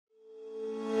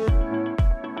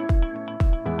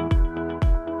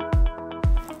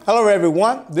Hello,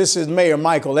 everyone. This is Mayor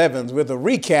Michael Evans with a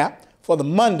recap for the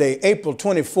Monday, April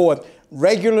 24th,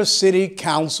 regular City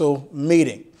Council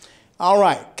meeting. All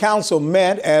right, Council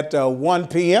met at 1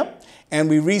 p.m. and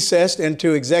we recessed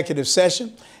into executive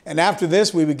session. And after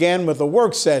this, we began with a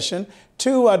work session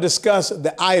to discuss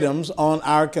the items on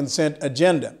our consent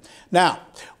agenda. Now,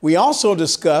 we also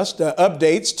discussed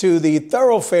updates to the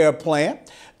thoroughfare plan,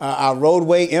 our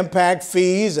roadway impact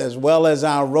fees, as well as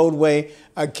our roadway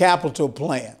capital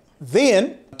plan.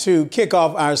 Then, to kick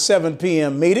off our 7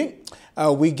 p.m. meeting,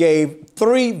 we gave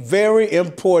 3 very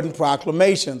important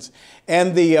proclamations.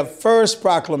 And the first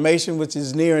proclamation, which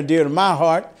is near and dear to my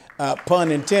heart,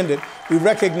 pun intended, we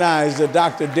recognized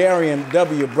Dr. Darian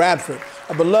W. Bradford,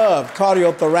 a beloved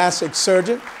cardiothoracic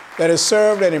surgeon that has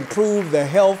served and improved the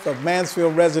health of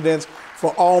Mansfield residents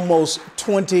for almost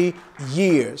 20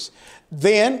 years.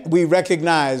 Then we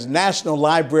recognized National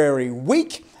Library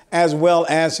Week as well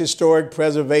as Historic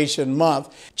Preservation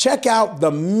Month. Check out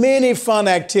the many fun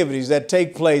activities that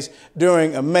take place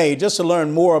during May just to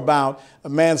learn more about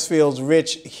Mansfield's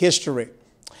rich history.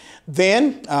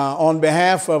 Then, on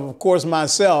behalf of course,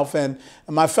 myself and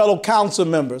my fellow council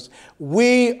members,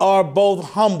 we are both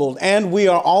humbled and we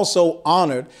are also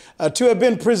honored to have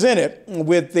been presented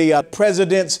with the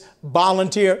President's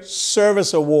Volunteer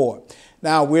Service Award.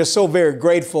 Now, we're so very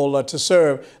grateful to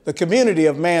serve the community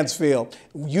of Mansfield.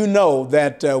 You know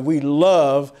that we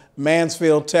love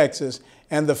Mansfield, Texas,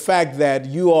 and the fact that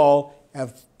you all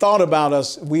have thought about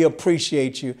us, we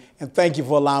appreciate you, and thank you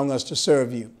for allowing us to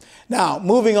serve you. Now,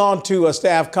 moving on to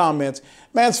staff comments,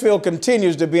 Mansfield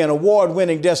continues to be an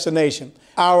award-winning destination.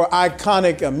 Our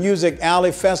iconic Music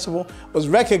Alley Festival was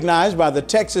recognized by the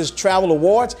Texas Travel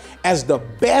Awards as the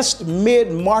best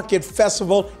mid-market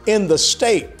festival in the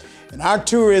state. And our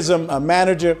tourism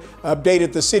manager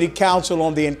updated the City Council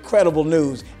on the incredible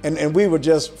news, and we were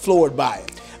just floored by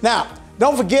it. Now,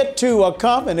 don't forget to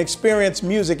come and experience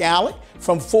Music Alley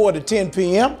from 4 to 10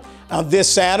 p.m. This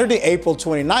Saturday, April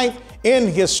 29th,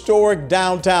 in historic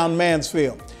downtown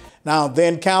Mansfield. Now,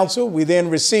 then, Council, we then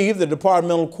received the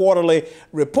Departmental Quarterly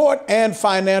Report and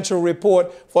Financial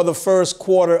Report for the first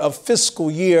quarter of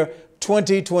fiscal year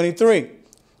 2023.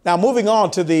 Now, moving on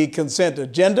to the consent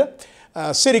agenda.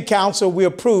 City Council, we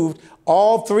approved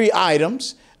all 3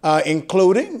 items,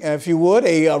 including, if you would,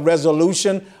 a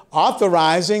resolution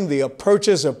authorizing the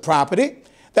purchase of property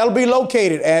that'll be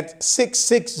located at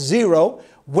 660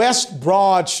 West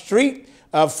Broad Street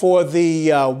for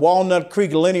the Walnut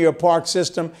Creek Linear Park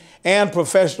System and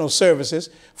professional services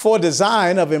for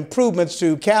design of improvements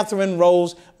to Catherine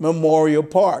Rose Memorial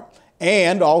Park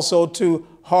and also to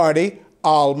Hardy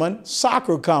Allman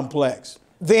Soccer Complex.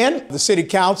 Then the City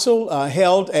Council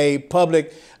held a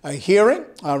public hearing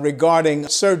regarding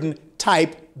certain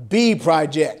Type B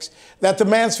projects that the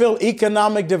Mansfield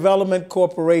Economic Development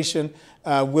Corporation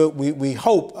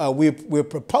we're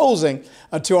proposing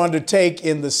to undertake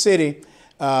in the city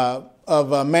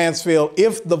of Mansfield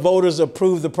if the voters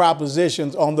approve the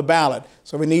propositions on the ballot.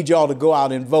 So we need y'all to go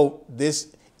out and vote. This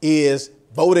is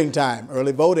voting time.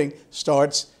 Early voting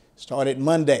started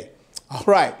Monday. All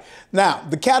right. Now,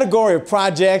 the category of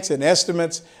projects and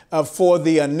estimates for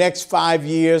the next 5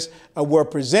 years were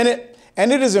presented.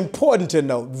 And it is important to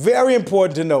note, very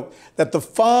important to note, that the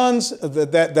funds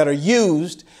that are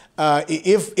used,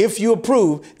 if you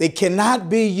approve, they cannot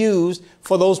be used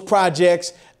for those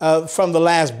projects from the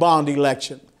last bond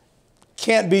election.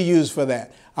 Can't be used for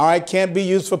that. All right. Can't be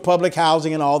used for public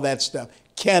housing and all that stuff.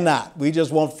 Cannot. We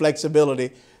just want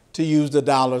flexibility to use the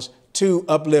dollars to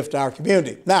uplift our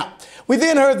community. Now, we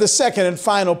then heard the second and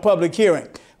final public hearing,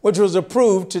 which was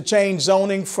approved to change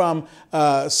zoning from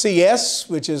CS,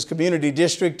 which is Community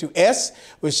District, to S,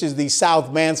 which is the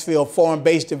South Mansfield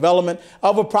Farm-Based Development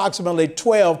of approximately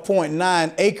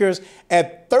 12.9 acres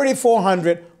at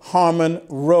 3400 Harmon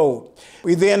Road.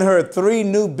 We then heard 3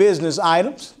 new business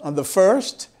items on the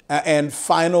first and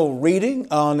final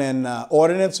reading on an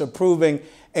ordinance approving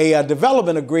a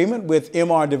development agreement with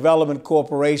MR Development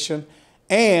Corporation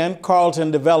and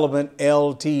Carlton Development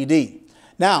Ltd.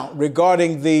 Now,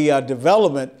 regarding the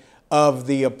development of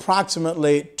the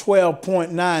approximately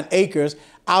 12.9 acres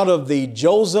out of the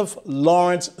Joseph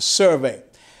Lawrence survey.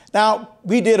 Now,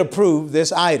 we did approve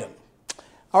this item.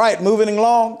 All right, moving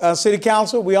along, City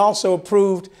Council, we also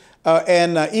approved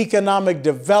an economic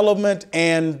development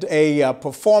and a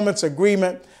performance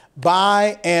agreement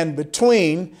by and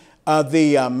between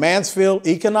the Mansfield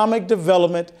Economic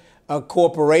Development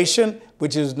Corporation,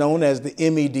 which is known as the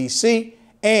MEDC,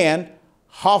 and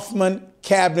Hoffman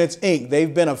Cabinets, Inc.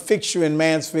 They've been a fixture in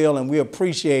Mansfield, and we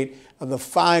appreciate the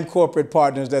fine corporate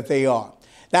partners that they are.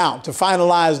 Now, to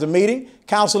finalize the meeting,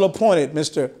 Council appointed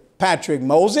Mr. Patrick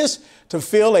Moses to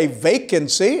fill a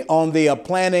vacancy on the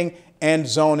Planning and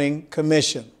Zoning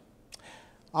Commission.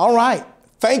 All right.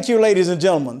 Thank you, ladies and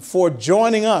gentlemen, for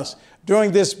joining us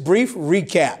during this brief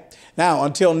recap. Now,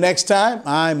 until next time,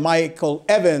 I'm Michael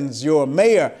Evans, your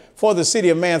mayor for the city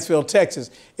of Mansfield,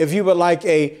 Texas. If you would like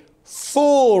a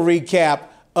full recap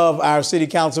of our city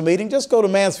council meeting, just go to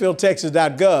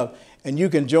mansfieldtexas.gov and you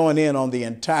can join in on the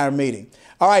entire meeting.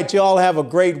 All right, you all have a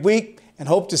great week and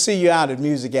hope to see you out at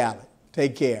Music Alley.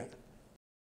 Take care.